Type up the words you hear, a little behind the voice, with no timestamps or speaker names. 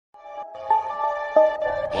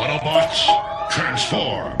Autobots,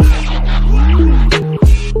 transform!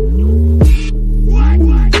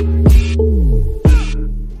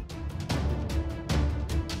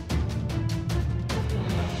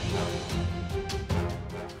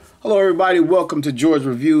 Hello everybody, welcome to George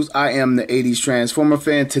Reviews. I am the 80s Transformer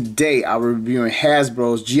fan. Today I'm reviewing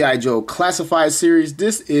Hasbro's G.I. Joe Classified series.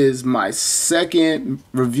 This is my second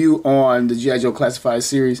review on the G.I. Joe Classified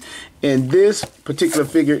series, and this particular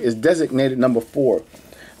figure is designated number 4.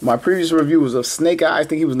 My previous review was of Snake Eye. I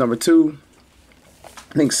think he was number 2.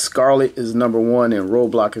 I think Scarlet is number 1 and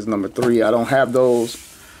Roadblock is number 3. I don't have those.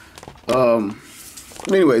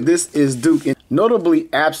 Anyway, this is Duke. Notably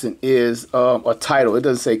absent is a title. It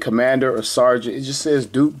doesn't say Commander or Sergeant. It just says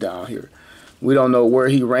Duke down here. We don't know where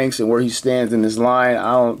he ranks and where he stands in this line.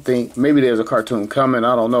 I don't think, maybe there's a cartoon coming.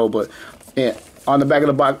 I don't know, but on the back of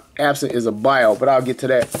the box, absent is a bio, but I'll get to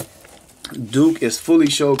that. Duke is fully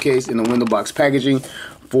showcased in the window box packaging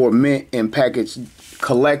for mint and package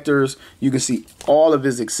collectors. You can see all of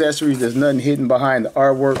his accessories. There's nothing hidden behind the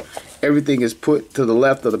artwork. Everything is put to the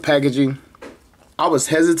left of the packaging. I was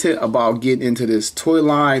hesitant about getting into this toy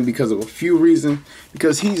line because of a few reasons.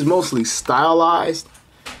 Because he's mostly stylized.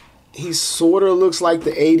 He sort of looks like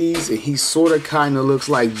the 80s, and he sort of kind of looks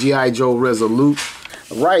like G.I. Joe Resolute.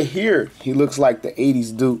 Right here, he looks like the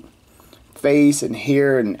 80s Duke. Face and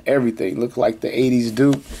hair and everything looks like the 80s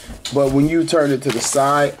Duke. But when you turn it to the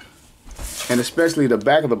side, and especially the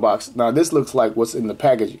back of the box, now this looks like what's in the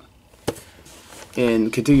packaging.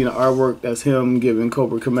 And continue the artwork, that's him giving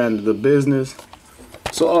Cobra Commander the business.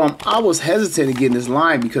 So I was hesitant to get in this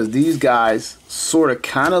line because these guys sort of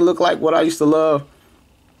kind of look like what I used to love.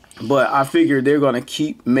 But I figured they're going to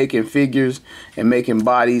keep making figures and making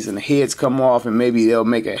bodies, and the heads come off, and maybe they'll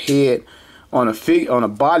make a head on a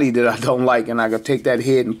body that I don't like, and I could take that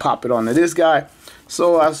head and pop it onto this guy.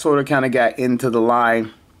 So I sort of kind of got into the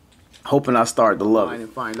line, hoping I start to love it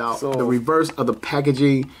and find out. So the reverse of the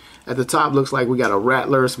packaging at the top looks like we got a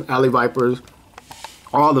Rattler, some Alley Vipers.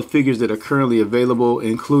 All the figures that are currently available,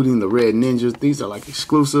 including the Red Ninjas. These are like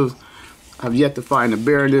exclusives. I've yet to find the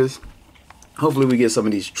Baroness. Hopefully we get some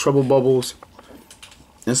of these Trouble Bubbles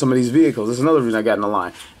and some of these vehicles. That's another reason I got in the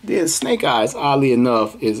line. Then Snake Eyes, oddly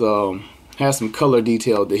enough, is has some color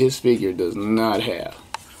detail that his figure does not have.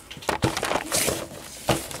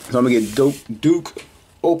 So I'm gonna get Duke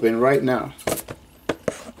open right now.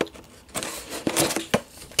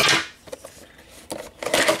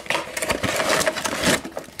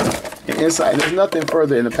 Inside, there's nothing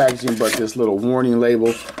further in the packaging but this little warning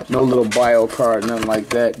label. No little bio card, nothing like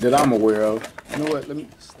that I'm aware of. You know what? Let me.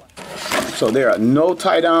 So there are no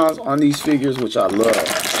tie downs on these figures, which I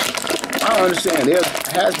love. I don't understand.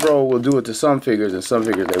 Hasbro will do it to some figures, and some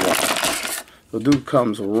figures they won't. So Duke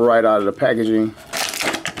comes right out of the packaging.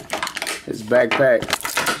 His backpack,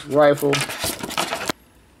 his rifle,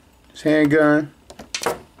 his handgun,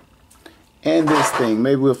 and this thing.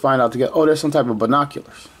 Maybe we'll find out together. Oh, there's some type of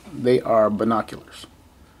binoculars. They are binoculars,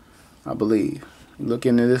 I believe. You look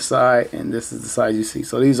into this side, and this is the side you see.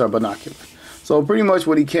 So these are binoculars. So pretty much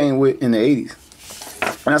what he came with in the 80s.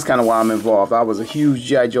 And that's kind of why I'm involved. I was a huge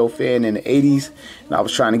G.I. Joe fan in the 80s, and I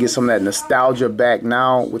was trying to get some of that nostalgia back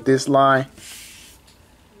now with this line.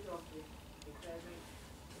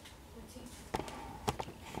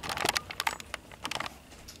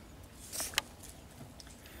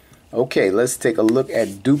 Okay, let's take a look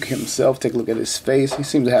at Duke himself. Take a look at his face. He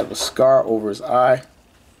seems to have a scar over his eye.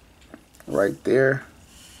 Right there.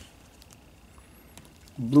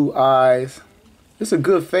 Blue eyes. It's a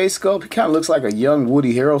good face sculpt. He kind of looks like a young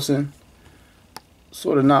Woody Harrelson.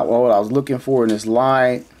 Sort of not what I was looking for in this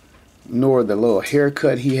line, nor the little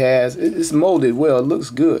haircut he has. It's molded well. It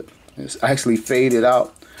looks good. It's actually faded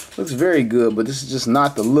out. Looks very good, but this is just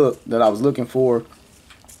not the look that I was looking for.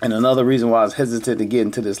 And another reason why I was hesitant to get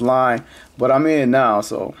into this line, but I'm in now.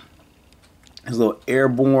 So his little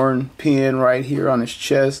airborne pin right here on his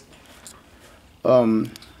chest,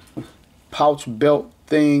 pouch belt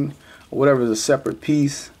thing, or whatever, is a separate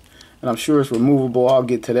piece, and I'm sure it's removable. I'll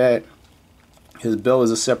get to that. His belt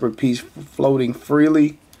is a separate piece, floating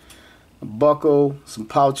freely. A buckle, some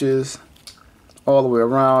pouches, all the way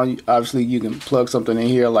around. Obviously, you can plug something in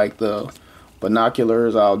here like the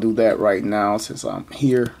binoculars. I'll do that right now since I'm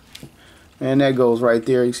here. And that goes right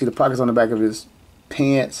there. You see the pockets on the back of his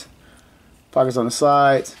pants, pockets on the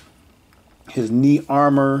sides, his knee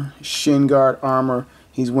armor, shin guard armor.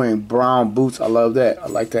 He's wearing brown boots. I love that. I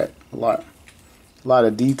like that a lot. A lot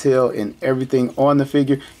of detail in everything on the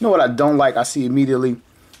figure. You know what I don't like? I see immediately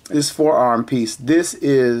this forearm piece. This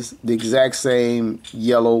is the exact same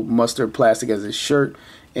yellow mustard plastic as his shirt,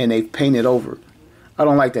 and they painted over it. I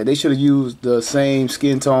don't like that. They should have used the same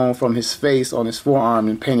skin tone from his face on his forearm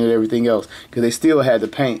and painted everything else, because they still had the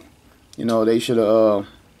paint. You know, they should have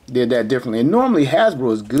did that differently. And normally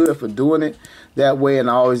Hasbro is good for doing it that way, and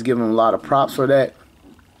I always give them a lot of props for that,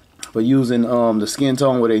 for using the skin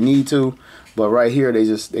tone where they need to. But right here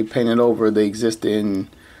they painted over the existing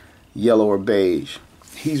yellow or beige.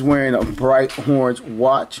 He's wearing a bright orange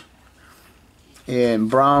watch and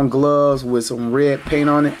brown gloves with some red paint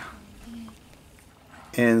on it,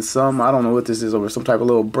 and some, I don't know what this is, over some type of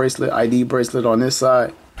little bracelet, ID bracelet on this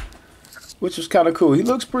side, which is kind of cool. He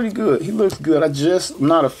looks pretty good. He looks good. I'm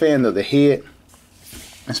not a fan of the head.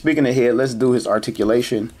 And speaking of head, let's do his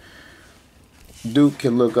articulation. Duke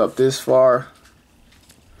can look up this far.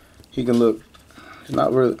 He can look,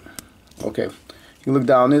 not really, okay. He can look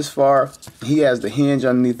down this far. He has the hinge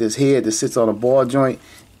underneath his head that sits on a ball joint,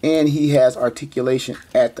 and he has articulation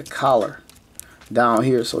at the collar down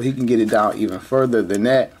here, so he can get it down even further than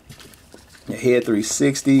that. The head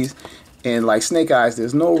 360s, and like Snake Eyes,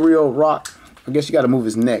 there's no real rock. I guess you got to move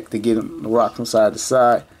his neck to get him the rock from side to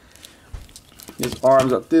side. His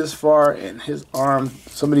arms up this far, and his arm,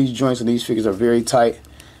 some of these joints in these figures are very tight.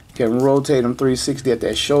 You can rotate him 360 at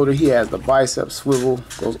that shoulder. He has the bicep swivel,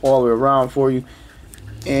 goes all the way around for you,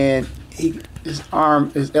 and his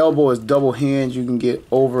elbow is double hinge. You can get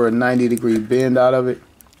over a 90-degree bend out of it.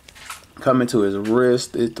 Coming to his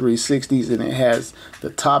wrist, it 360s, and it has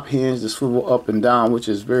the top hinge to swivel up and down, which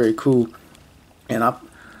is very cool. And I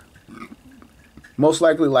most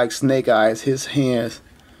likely, like Snake Eyes, his hands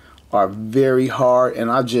are very hard,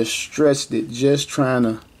 and I just stretched it, just trying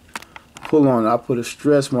to pull on it. I put a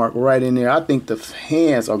stress mark right in there. I think the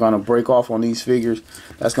hands are going to break off on these figures.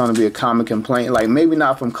 That's going to be a common complaint. Like, maybe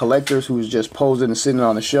not from collectors who's just posing and sitting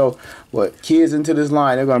on the show, but kids into this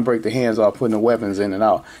line, they're going to break the hands off putting the weapons in and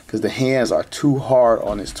out, because the hands are too hard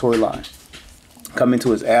on this toy line. Coming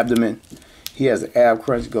to his abdomen, he has an ab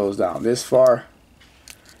crunch, goes down this far,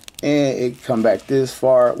 and it come back this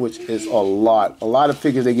far, which is a lot. A lot of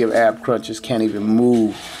figures they give ab crunches can't even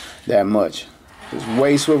move that much. His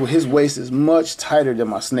waist swivel, his waist is much tighter than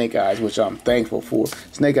my Snake Eyes, which I'm thankful for.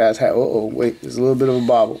 Snake Eyes had, wait, there's a little bit of a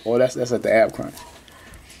bobble. Oh, that's at the ab crunch.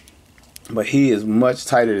 But he is much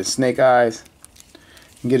tighter than Snake Eyes.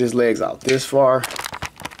 You can get his legs out this far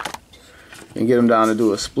and get him down to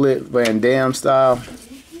do a split Van Damme style.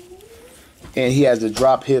 And he has the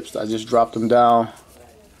drop hips. I just dropped him down,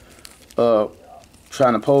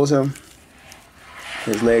 trying to pose him.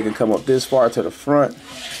 His leg can come up this far to the front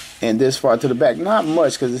and this far to the back. Not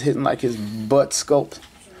much, because it's hitting like his butt sculpt.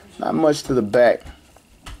 Not much to the back.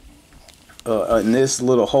 And this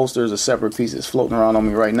little holster is a separate piece that's floating around on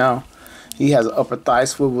me right now. He has an upper thigh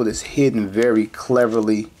swivel that's hidden very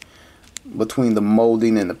cleverly between the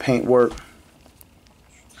molding and the paintwork.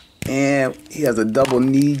 And he has a double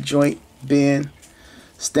knee joint bend.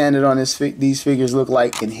 Standard on these figures look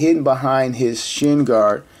like, and hidden behind his shin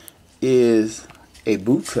guard is a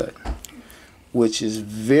boot cut, which is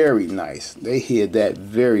very nice. They hid that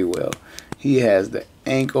very well. He has the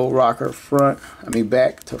ankle rocker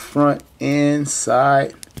back to front and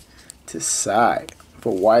side to side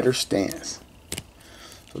for wider stance.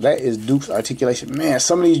 So that is Duke's articulation. Man,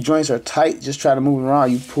 some of these joints are tight. Just try to move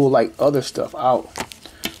around, you pull like other stuff out.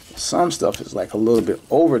 Some stuff is like a little bit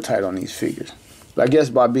over tight on these figures. But I guess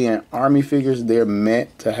by being army figures, they're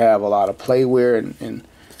meant to have a lot of play wear and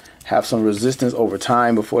have some resistance over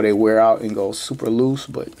time before they wear out and go super loose.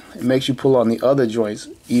 But it makes you pull on the other joints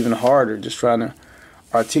even harder, just trying to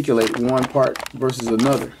articulate one part versus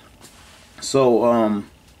another. So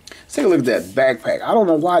let's take a look at that backpack. I don't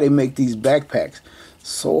know why they make these backpacks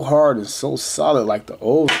so hard and so solid like the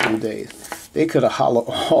old school days. They could have hollowed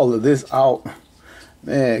all of this out,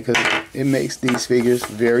 man, because it makes these figures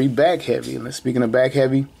very back heavy. And speaking of back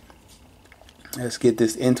heavy, let's get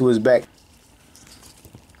this into his back.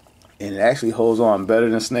 And it actually holds on better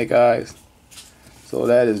than Snake Eyes. So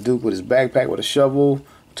that is Duke with his backpack with a shovel,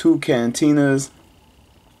 2 cantinas,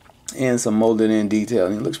 and some molded in detail.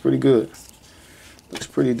 And it looks pretty good. Looks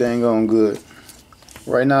pretty dang on good.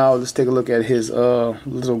 Right now, let's take a look at his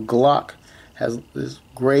little Glock. Has this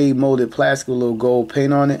gray molded plastic with a little gold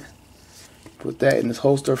paint on it. Put that in his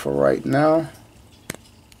holster for right now.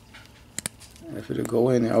 If it'll go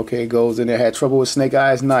in there. Okay, it goes in there. Had trouble with Snake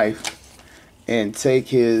Eyes knife. And take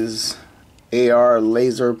his AR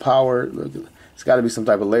laser power. Look, it's got to be some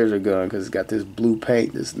type of laser gun, because it's got this blue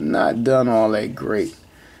paint that's not done all that great.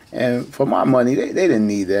 And for my money, they didn't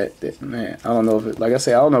need that. Man, I don't know if it, like I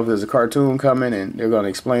say, I don't know if there's a cartoon coming and they're going to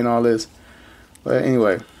explain all this. But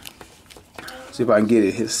anyway, see if I can get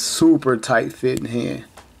it. His super tight fitting hand.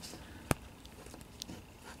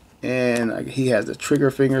 And he has the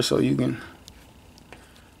trigger finger, so you can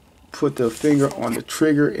put the finger on the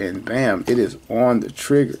trigger and bam, it is on the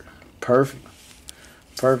trigger. Perfect.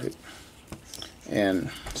 Perfect. And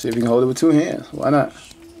see if you can hold it with 2 hands. Why not?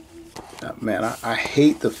 Man, I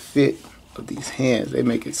hate the fit of these hands. They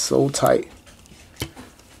make it so tight.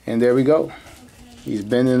 And there we go. He's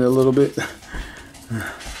bending a little bit.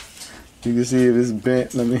 You can see if it's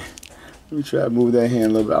bent. Let me try to move that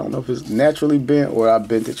hand a little bit. I don't know if it's naturally bent or I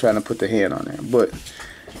bent it trying to put the hand on there. But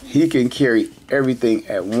he can carry everything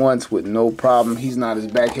at once with no problem. He's not as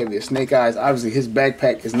back heavy as Snake Eyes. Obviously, his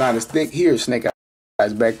backpack is not as thick. Here's Snake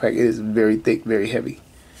Eyes' backpack. It is very thick, very heavy.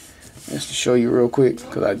 Just to show you real quick,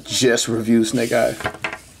 because I just reviewed Snake Eyes.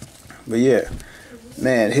 But yeah,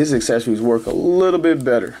 man, his accessories work a little bit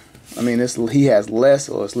better. I mean, he has less,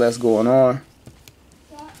 or it's less going on.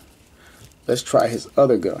 Let's try his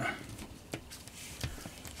other gun.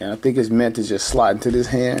 And I think it's meant to just slide into this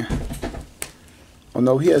hand. Oh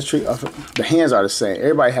no, he has the hands are the same.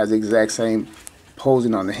 Everybody has the exact same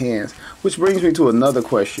posing on the hands. Which brings me to another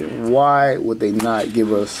question. Why would they not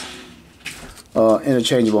give us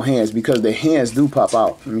interchangeable hands? Because the hands do pop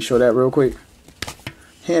out. Let me show that real quick.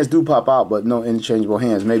 Hands do pop out, but no interchangeable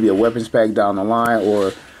hands. Maybe a weapons pack down the line,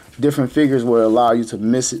 or different figures will allow you to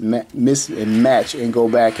miss and match and go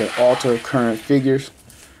back and alter current figures,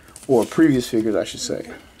 or previous figures I should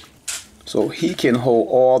say. So he can hold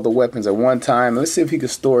all the weapons at one time. Let's see if he can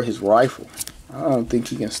store his rifle. I don't think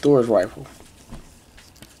he can store his rifle.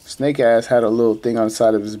 Snake Eyes had a little thing on the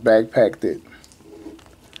side of his backpack that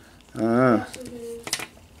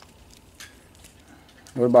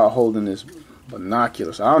what about holding his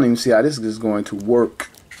binoculars? I don't even see how this is going to work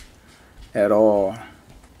at all.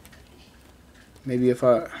 Maybe if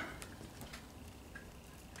I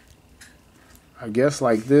guess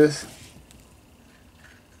like this.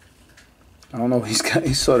 I don't know,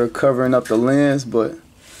 he's sort of covering up the lens, but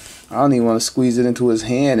I don't even want to squeeze it into his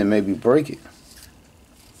hand and maybe break it.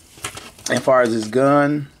 As far as his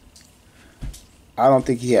gun, I don't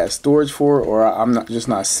think he has storage for it, or I'm just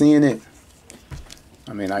not seeing it.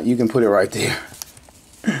 I mean, you can put it right there.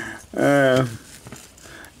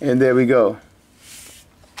 And there we go.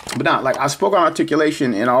 But now, like I spoke on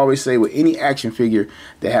articulation, and I always say with any action figure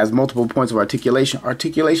that has multiple points of articulation,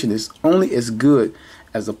 articulation is only as good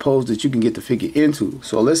as the pose that you can get the figure into.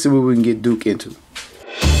 So let's see what we can get Duke into.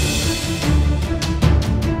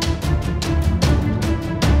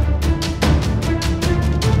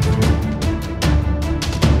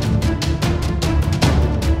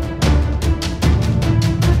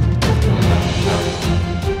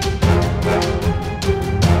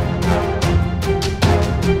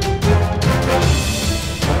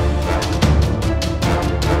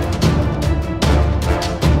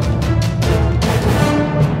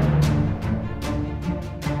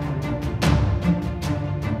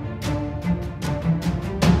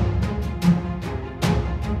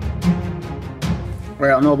 Right,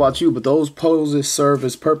 I don't know about you, but those poses serve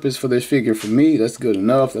as purpose for this figure. For me, that's good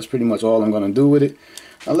enough. That's pretty much all I'm going to do with it.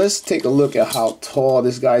 Now let's take a look at how tall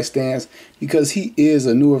this guy stands, because he is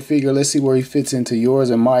a newer figure. Let's see where he fits into yours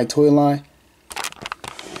and my toy line.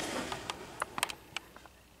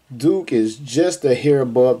 Duke is just a hair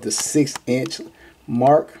above the 6-inch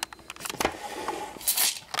mark.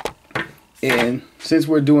 And since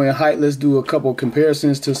we're doing height, let's do a couple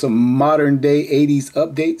comparisons to some modern day 80s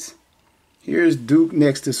updates. Here's Duke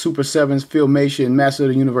next to Super 7's Filmation Master of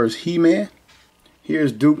the Universe He-Man.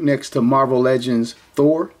 Here's Duke next to Marvel Legends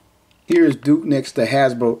Thor. Here's Duke next to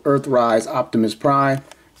Hasbro Earthrise Optimus Prime.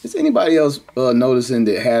 Is anybody else noticing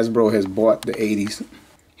that Hasbro has bought the 80s?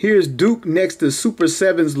 Here's Duke next to Super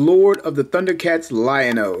 7's Lord of the Thundercats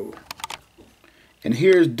Lion-O. And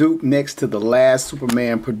here's Duke next to the last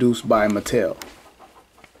Superman produced by Mattel.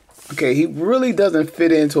 Okay, he really doesn't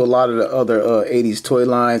fit into a lot of the other 80s toy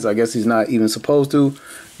lines. I guess he's not even supposed to.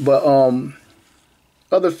 But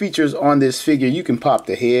other features on this figure, you can pop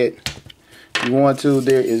the head if you want to.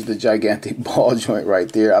 There is the gigantic ball joint right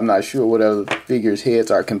there. I'm not sure what other figures' heads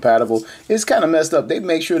are compatible. It's kind of messed up. They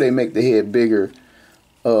make sure they make the head bigger,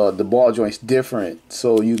 the ball joints different,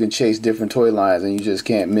 so you can chase different toy lines and you just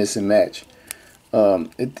can't miss and match.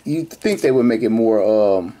 You'd think they would make it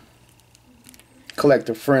more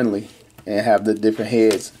collector friendly and have the different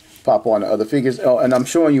heads pop on the other figures. Oh, and I'm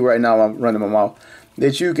showing you right now, I'm running my mouth,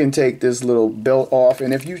 that you can take this little belt off,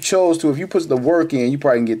 and if you chose to, if you put the work in, you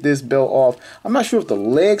probably can get this belt off. I'm not sure if the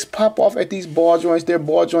legs pop off at these ball joints. There are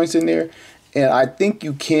ball joints in there, and I think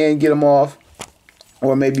you can get them off,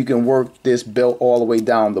 or maybe you can work this belt all the way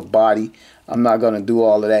down the body. I'm not going to do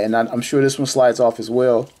all of that, and I'm sure this one slides off as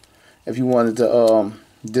well if you wanted to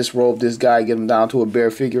disrobe this guy, get him down to a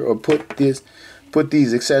bare figure, or put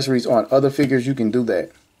these accessories on other figures, you can do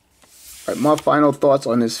that. All right, my final thoughts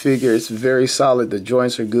on this figure: it's very solid. The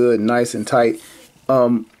joints are good, nice and tight.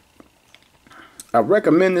 I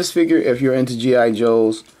recommend this figure if you're into G.I.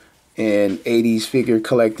 Joes and 80s figure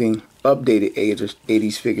collecting, updated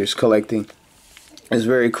 80s figures collecting. It's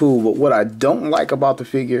very cool. But what I don't like about the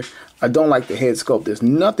figure, I don't like the head sculpt. There's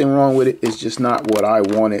nothing wrong with it. It's just not what I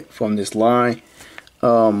wanted from this line.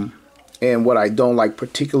 And what I don't like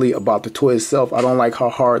particularly about the toy itself, I don't like how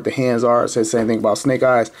hard the hands are. It says the same thing about Snake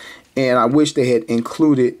Eyes. And I wish they had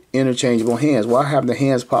included interchangeable hands. Why have the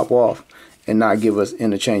hands pop off and not give us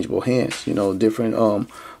interchangeable hands? You know, different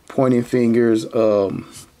pointing fingers,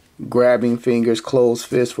 grabbing fingers, closed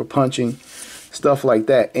fists for punching, stuff like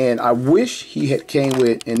that. And I wish he had came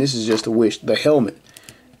with, and this is just a wish, the helmet.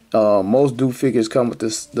 Most Duke figures come with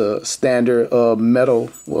this, the standard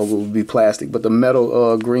metal, well, it would be plastic, but the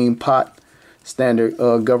metal green pot, standard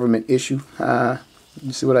government issue.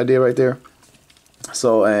 You see what I did right there?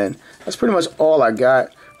 So, and that's pretty much all I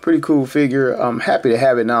got. Pretty cool figure. I'm happy to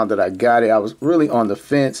have it now that I got it. I was really on the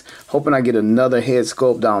fence, hoping I get another head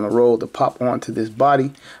sculpt down the road to pop onto this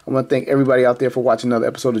body. I want to thank everybody out there for watching another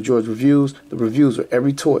episode of George Reviews. The reviews where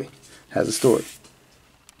every toy has a story.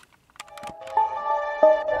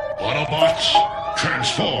 Autobots,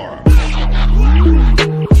 transform!